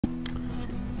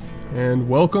And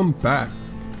welcome back,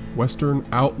 Western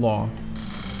Outlaw,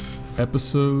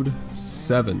 Episode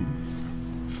 7.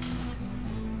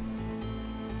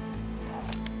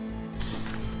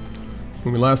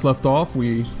 When we last left off,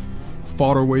 we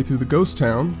fought our way through the ghost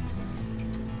town,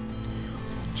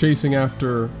 chasing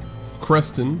after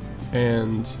Creston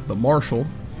and the Marshal,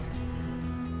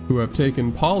 who have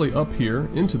taken Polly up here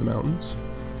into the mountains.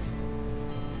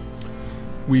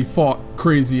 We fought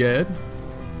Crazy Ed.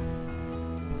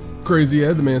 Crazy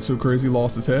Ed, the man so crazy,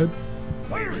 lost his head.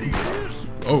 There he is.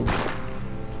 Oh.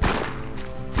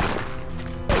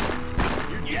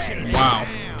 Wow.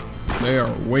 They are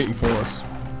waiting for us.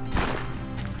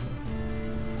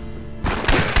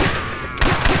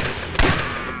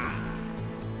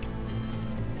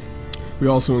 We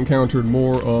also encountered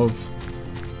more of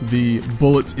the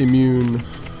bullet immune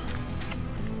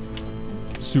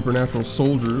supernatural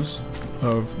soldiers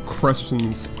of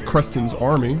Creston's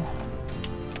army.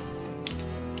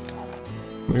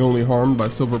 We only harmed by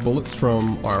silver bullets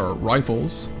from our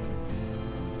rifles.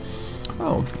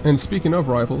 Oh, and speaking of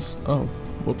rifles, oh,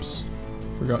 whoops,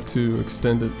 forgot to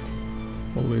extend it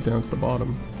all the way down to the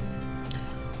bottom.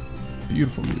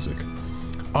 Beautiful music.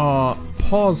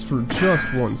 Pause for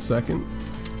just 1 second.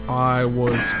 I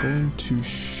was going to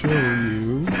show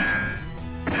you.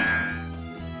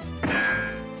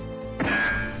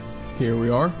 Here we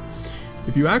are.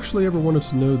 If you actually ever wanted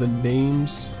to know the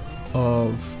names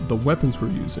of the weapons we're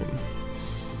using,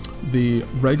 the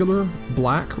regular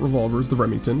black revolvers, the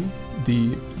Remington,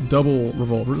 the double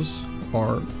revolvers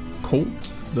are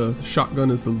Colt, the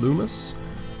shotgun is the Loomis,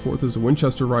 fourth is a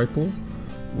Winchester rifle,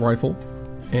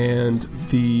 and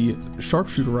the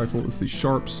sharpshooter rifle is the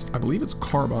Sharps, I believe it's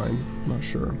carbine, I'm not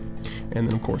sure, and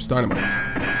then of course dynamite,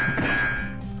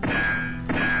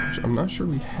 which I'm not sure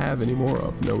we have any more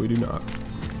of. No, we do not.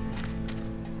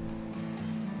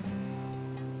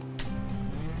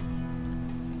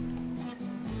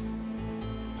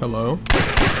 Hello?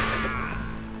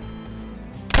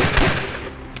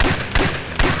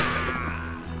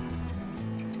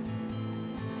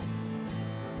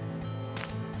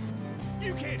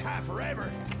 You can't hide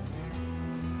forever.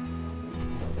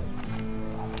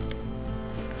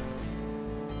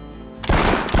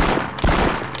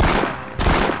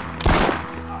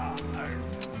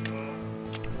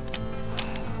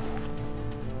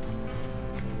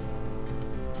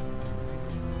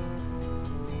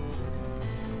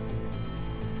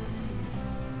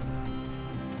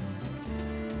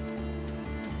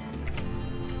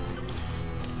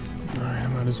 Alright, I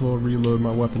might as well reload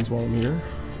my weapons while I'm here.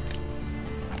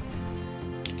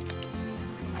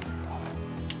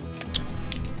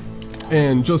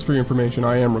 And just for your information,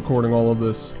 I am recording all of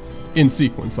this in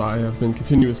sequence. I have been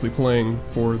continuously playing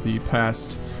for the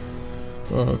past,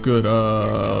 good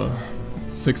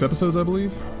 6 episodes, I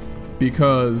believe.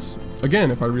 Because,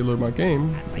 again, if I reload my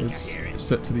game, it's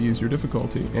set to the easier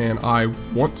difficulty. And I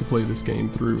want to play this game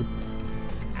through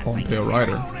on Pale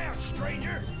Rider.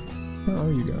 Where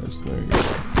are you guys? There you go. You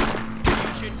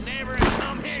should never have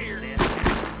come here.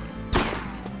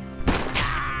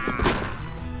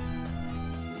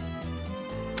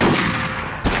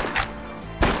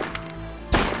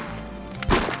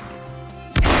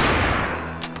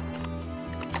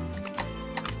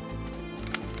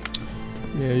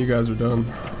 Yeah, you guys are done.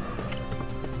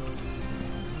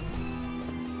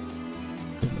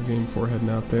 Get my game before heading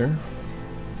out there.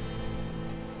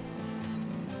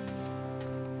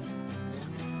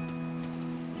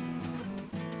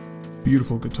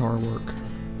 Beautiful guitar work.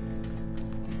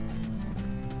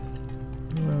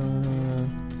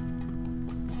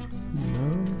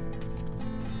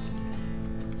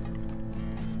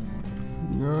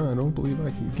 No, I don't believe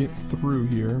I can get through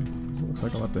here. Looks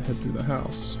like I'll have to head through the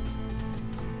house.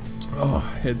 Oh,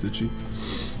 head's itchy.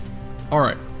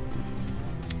 Alright.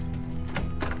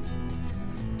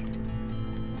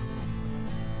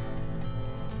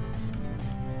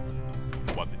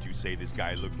 What did you say this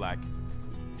guy looked like?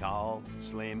 Tall,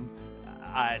 slim,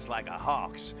 eyes like a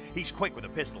hawk's. He's quick with a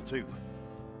pistol, too.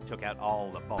 Took out all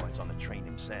the boys on the train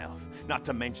himself, not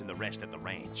to mention the rest at the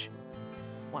ranch.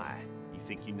 Why? You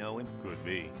think you know him? Could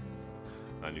be.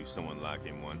 I knew someone like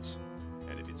him once,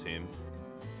 and if it's him,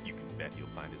 you can bet he'll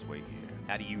find his way here.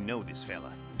 How do you know this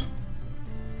fella?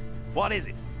 What is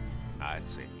it? I'd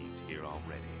say he's here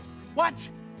already. What?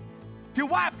 Do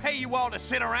I pay you all to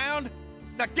sit around?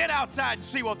 Now get outside and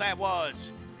see what that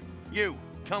was. You,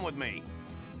 come with me.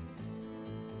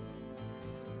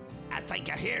 I think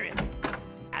I hear him.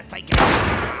 I think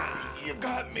you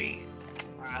got me.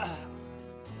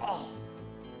 Oh.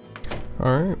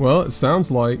 Alright, well, it sounds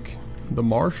like the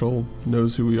Marshal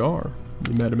knows who we are.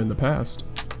 We met him in the past.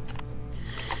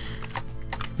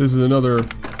 This is another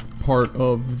part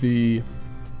of the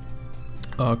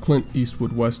Clint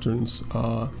Eastwood westerns.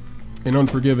 In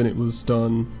Unforgiven it was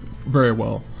done very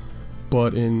well,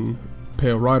 but in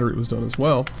Pale Rider it was done as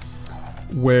well,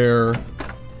 where,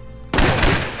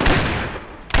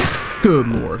 good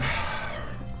lord,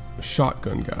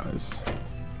 shotgun guys.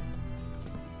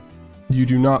 You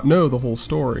do not know the whole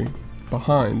story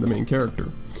behind the main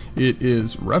character. It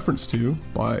is referenced to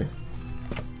by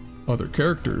other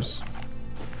characters,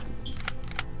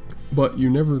 but you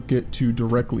never get to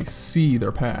directly see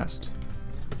their past.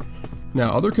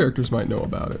 Now, other characters might know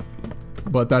about it,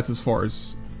 but that's as far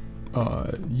as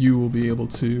you will be able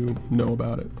to know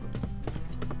about it.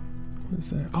 What is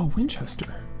that? Oh,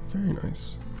 Winchester. Very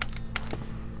nice.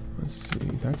 Let's see.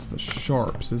 That's the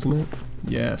Sharps, isn't it?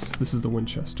 Yes, this is the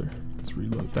Winchester. Let's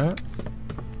reload that.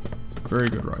 It's a very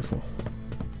good rifle.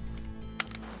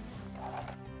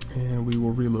 And we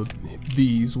will reload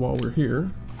these while we're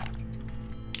here.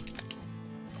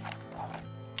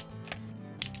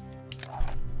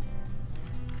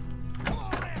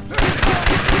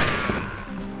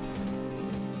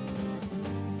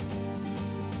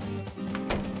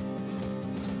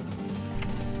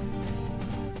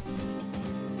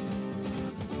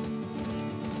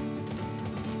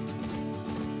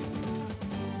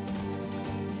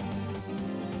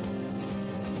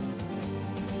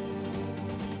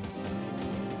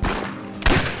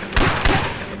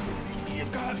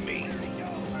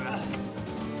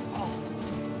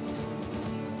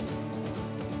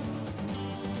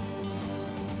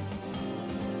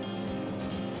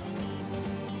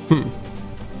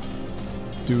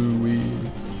 Do we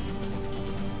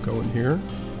go in here?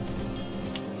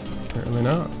 Apparently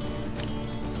not.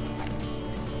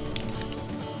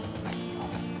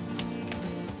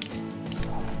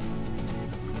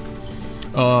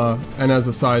 And as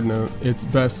a side note, it's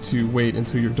best to wait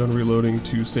until you're done reloading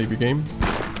to save your game.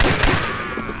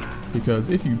 Because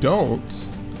if you don't,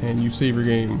 and you save your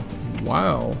game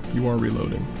while you are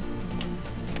reloading,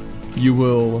 you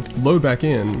will load back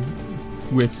in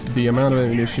with the amount of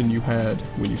ammunition you had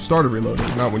when you started reloading,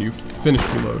 not when you finished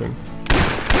reloading.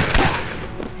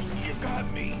 You got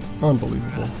me.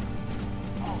 Unbelievable.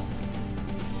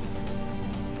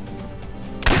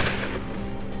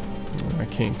 I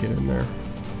can't get in there.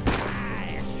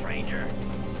 Stranger.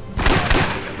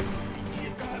 You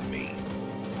got me.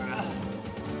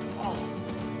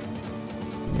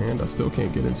 And I still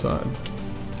can't get inside.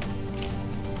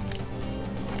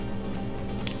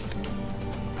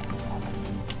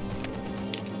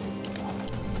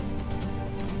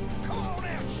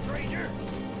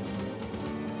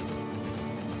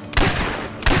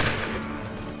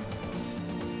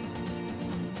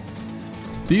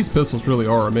 These pistols really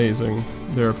are amazing.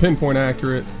 They're pinpoint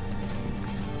accurate.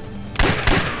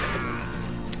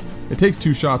 It takes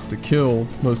 2 shots to kill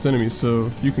most enemies, so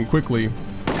you can quickly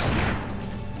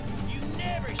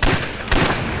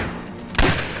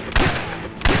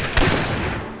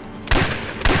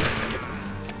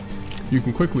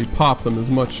pop them as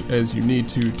much as you need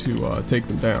to take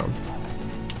them down.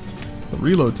 The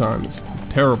reload time is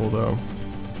terrible though.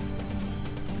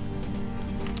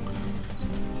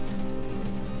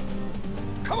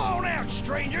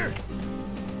 Stranger.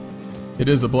 It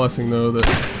is a blessing though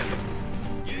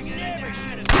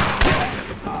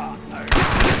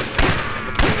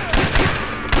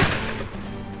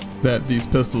that these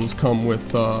pistols come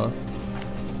with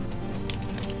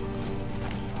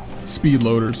speed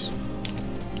loaders.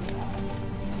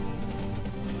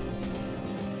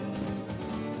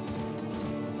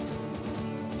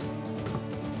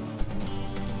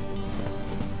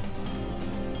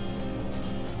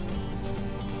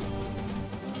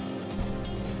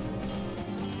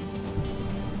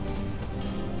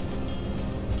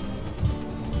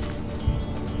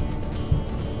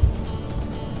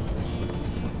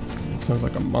 Sounds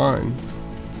like a mine.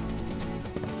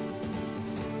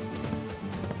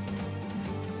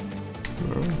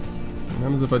 Well, what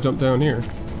happens if I jump down here?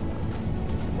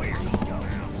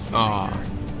 Ah,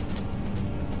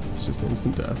 it's just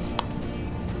instant death.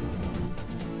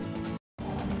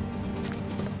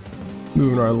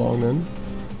 Moving right along then.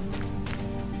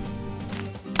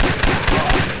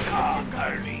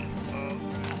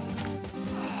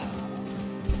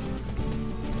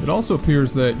 It also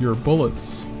appears that your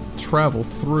bullets travel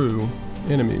through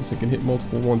enemies. It can hit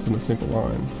multiple ones in a single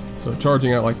line. So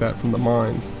charging out like that from the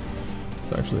mines,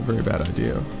 it's actually a very bad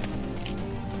idea.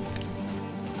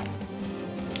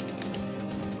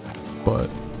 But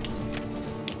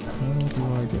how do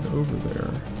I get over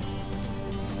there?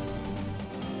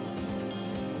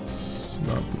 It's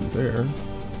not through there.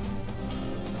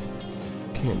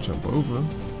 Can't jump over.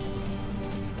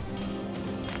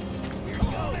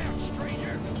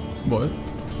 What?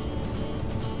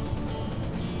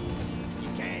 You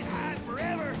can't hide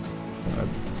forever.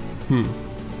 Hmm.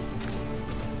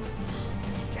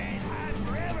 You can't hide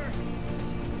forever.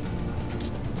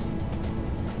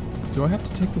 Do I have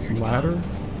to take this ladder?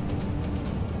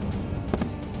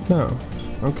 No.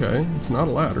 Okay, it's not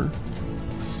a ladder.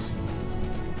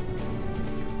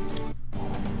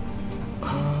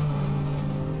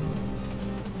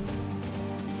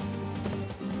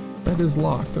 That is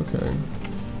locked, okay.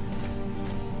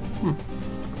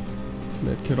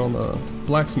 Med kit on the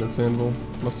blacksmith's anvil.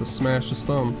 Must have smashed his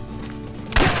thumb.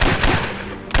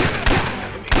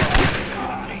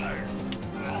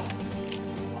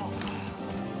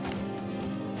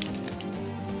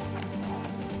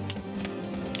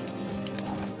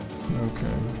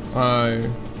 Okay. I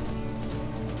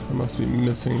must be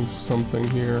missing something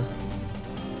here.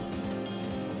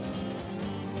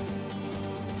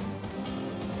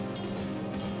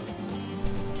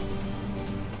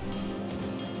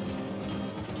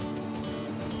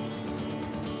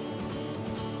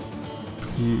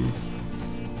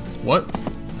 What?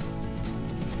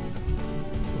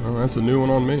 Well, that's a new one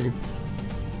on me.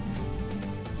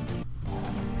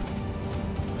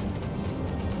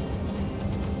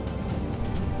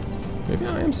 Maybe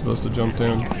I am supposed to jump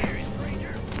down.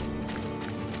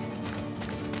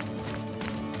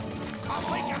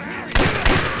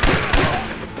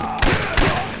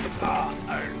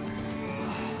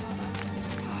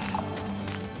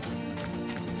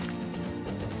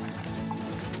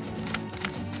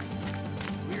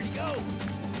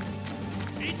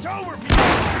 It's over for you,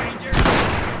 stranger!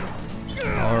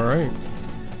 Alright.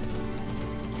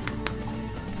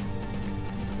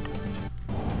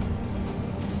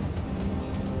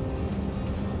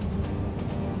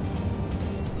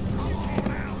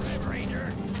 Stranger!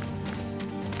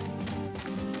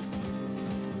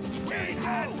 You can't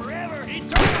hide forever!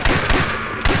 It's over!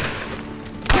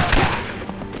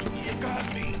 You got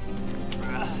me!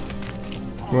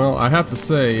 Well, I have to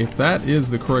say, if that is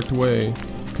the correct way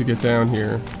to get down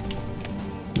here,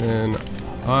 then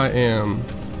I am...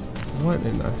 What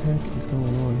in the heck is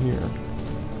going on here?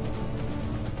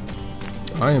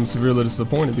 I am severely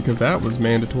disappointed because that was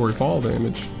mandatory fall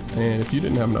damage, and if you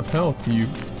didn't have enough health, you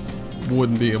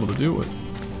wouldn't be able to do it.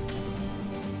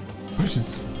 Which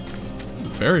is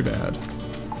very bad.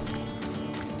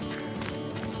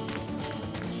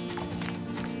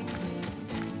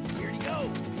 Here you go!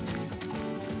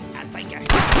 I think I...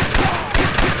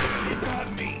 You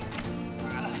got me!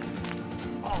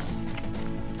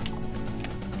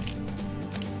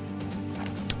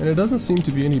 And it doesn't seem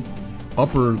to be any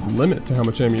upper limit to how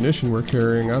much ammunition we're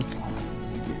carrying. I've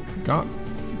got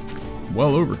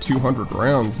well over 200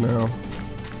 rounds now.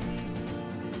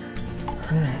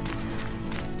 Alright.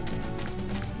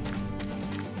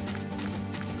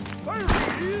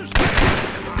 There he is!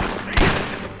 I see him!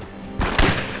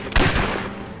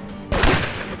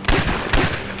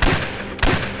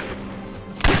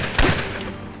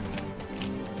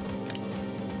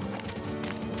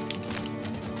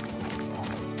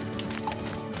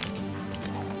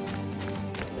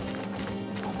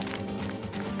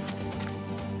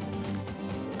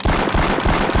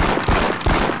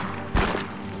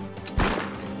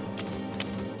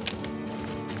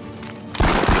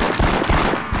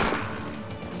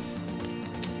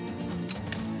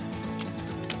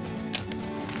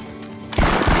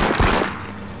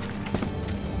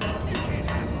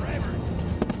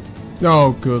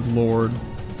 Oh, good lord.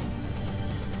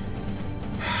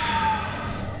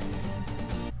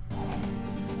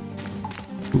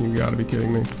 You gotta be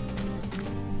kidding me.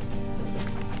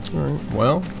 Alright,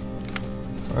 well,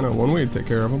 I know one way to take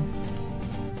care of them.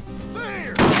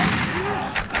 There!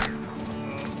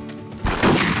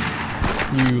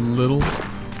 You little...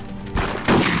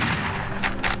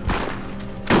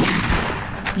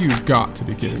 You've got to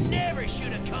be kidding me. Never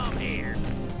should have come here!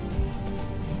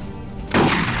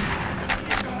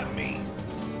 You got me!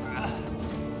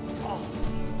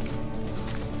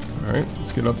 Alright,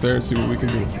 let's get up there and see what we can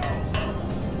do.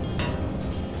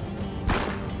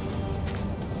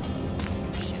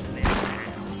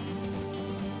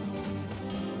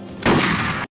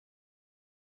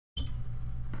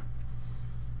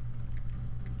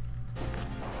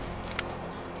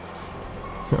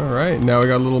 Alright, now we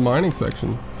got a little mining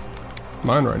section.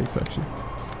 Mine writing section.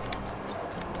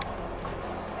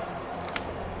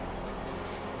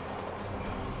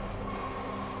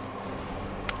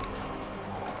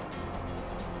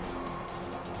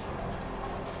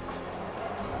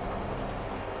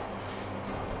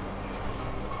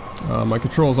 My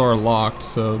controls are locked,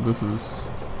 so this is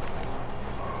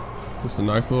just a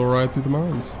nice little ride through the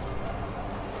mines.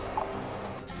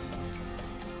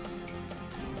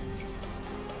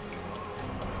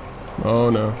 Oh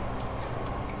no.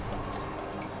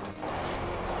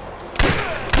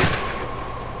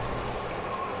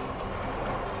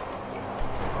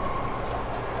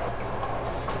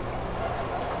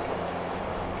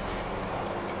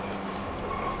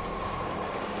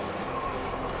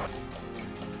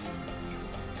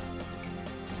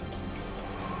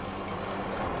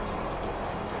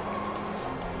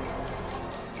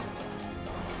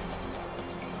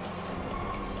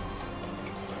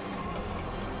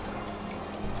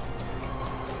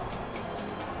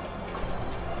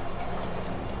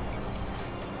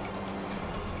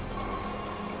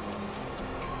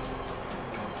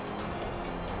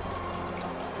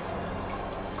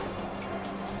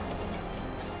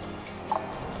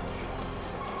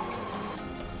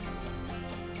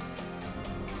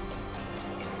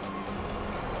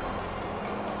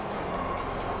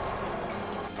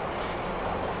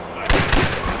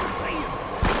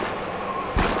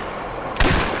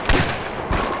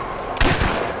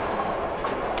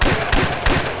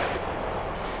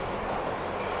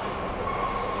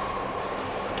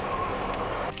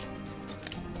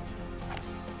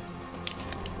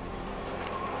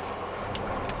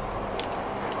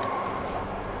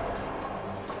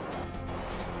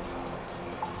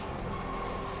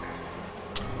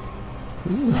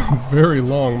 This is a very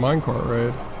long minecart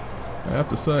ride, I have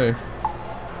to say.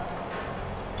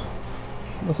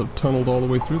 Must have tunneled all the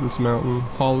way through this mountain,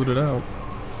 hollowed it out.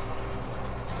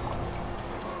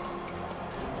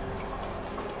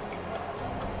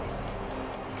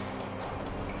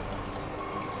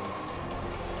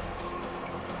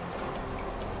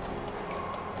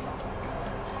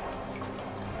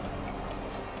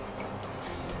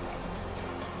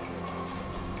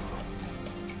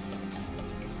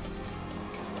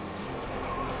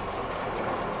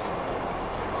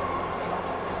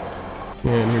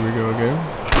 And here we go again.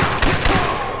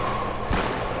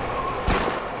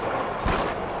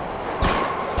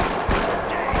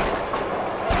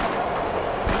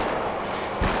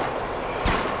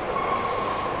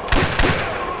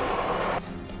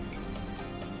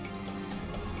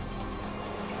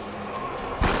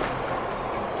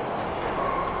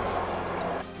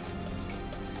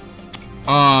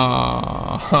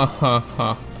 Ah, ha ha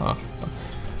ha ha.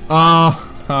 Ah,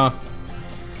 ha.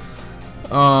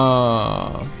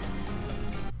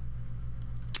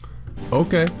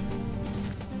 Okay.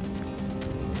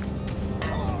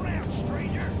 All around,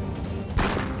 stranger.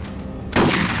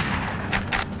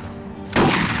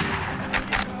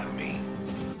 You got me.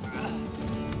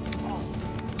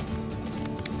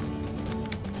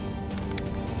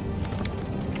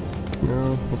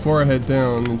 Now, before I head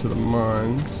down into the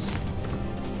mines,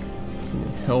 is there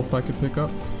any health I could pick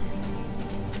up?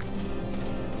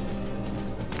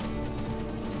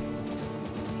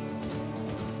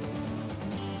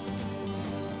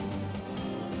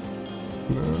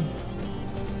 No.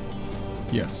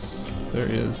 Yes, there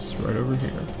is, right over here.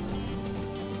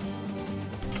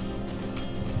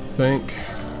 Thank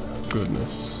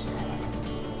goodness.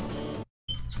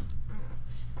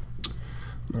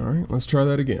 Alright, let's try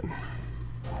that again.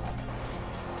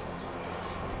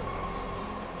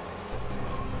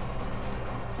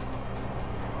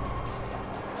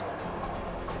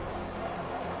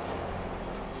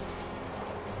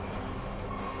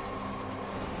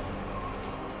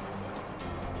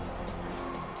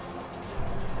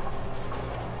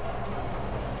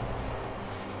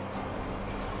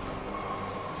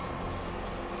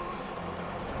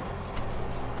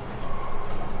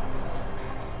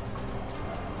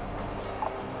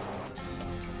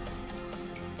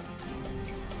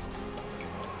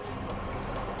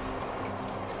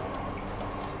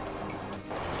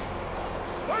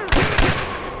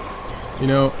 You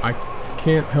know, I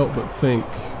can't help but think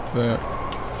that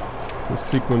the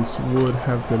sequence would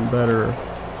have been better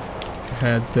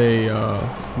had they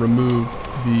removed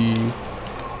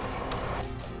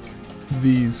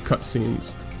these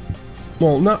cutscenes.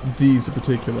 Well, not these in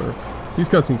particular. These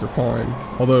cutscenes are fine,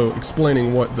 although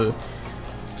explaining what the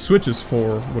switch is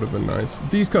for would have been nice.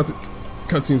 These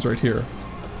cutscenes right here,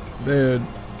 they're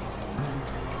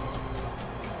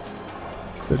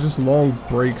just long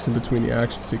breaks in between the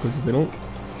action sequences. They don't...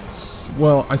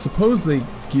 Well, I suppose they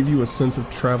give you a sense of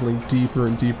traveling deeper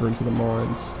and deeper into the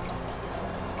mines.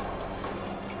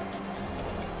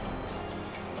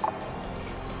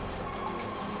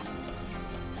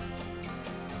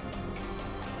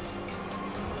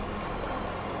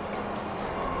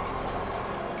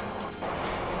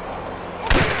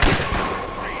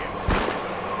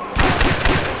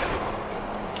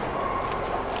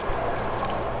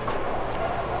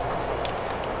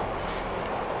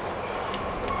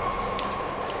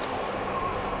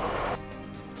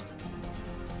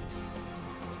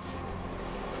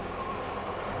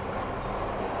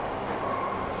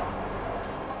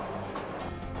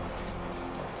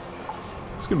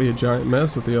 It's gonna be a giant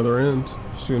mess at the other end.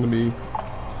 It's gonna be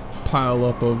pile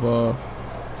up of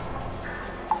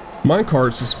mine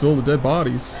carts just filled with dead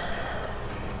bodies.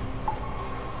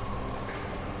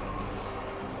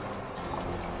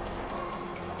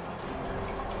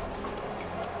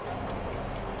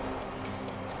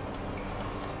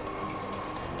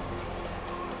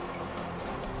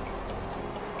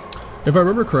 If I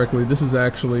remember correctly, this is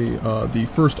actually the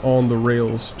first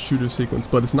on-the-rails shooter sequence,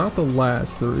 but it's not the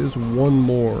last. There is one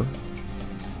more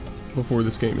before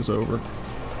this game is over.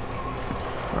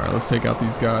 Alright, let's take out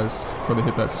these guys before they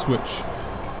hit that switch.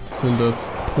 Send us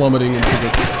plummeting into the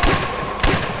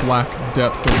black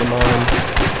depths of the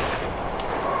mine.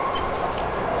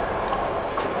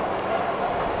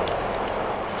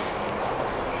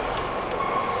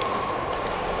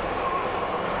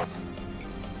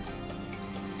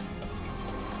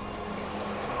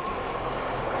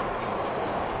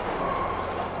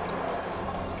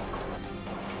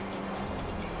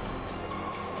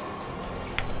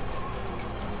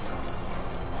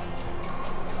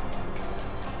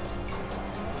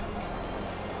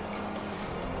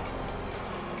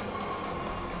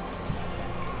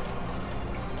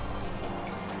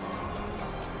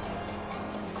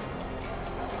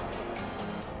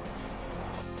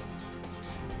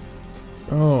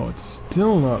 Oh, it's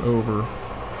still not over.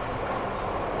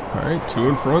 Alright, 2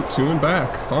 in front, 2 in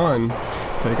back. Fine.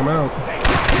 Let's take them out.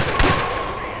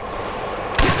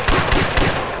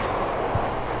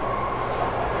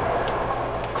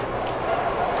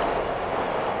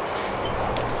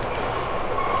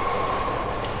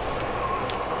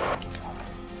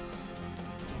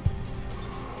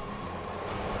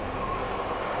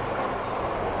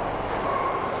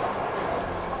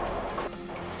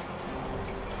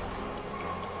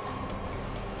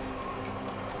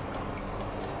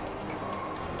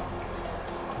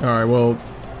 Alright, well,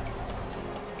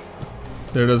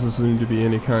 there doesn't seem to be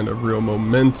any kind of real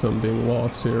momentum being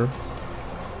lost here.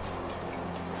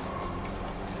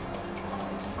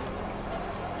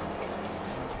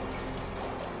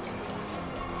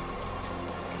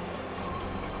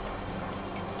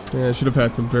 Yeah, I should have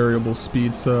had some variable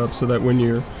speed set up so that when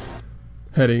you're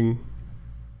heading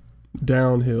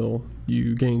downhill,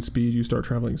 you gain speed, you start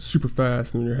traveling super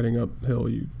fast, and when you're heading uphill,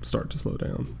 you start to slow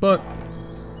down. But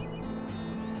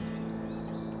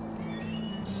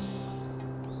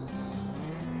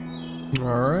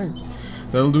alright,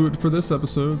 that'll do it for this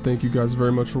episode. Thank you guys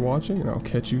very much for watching, and I'll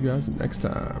catch you guys next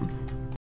time.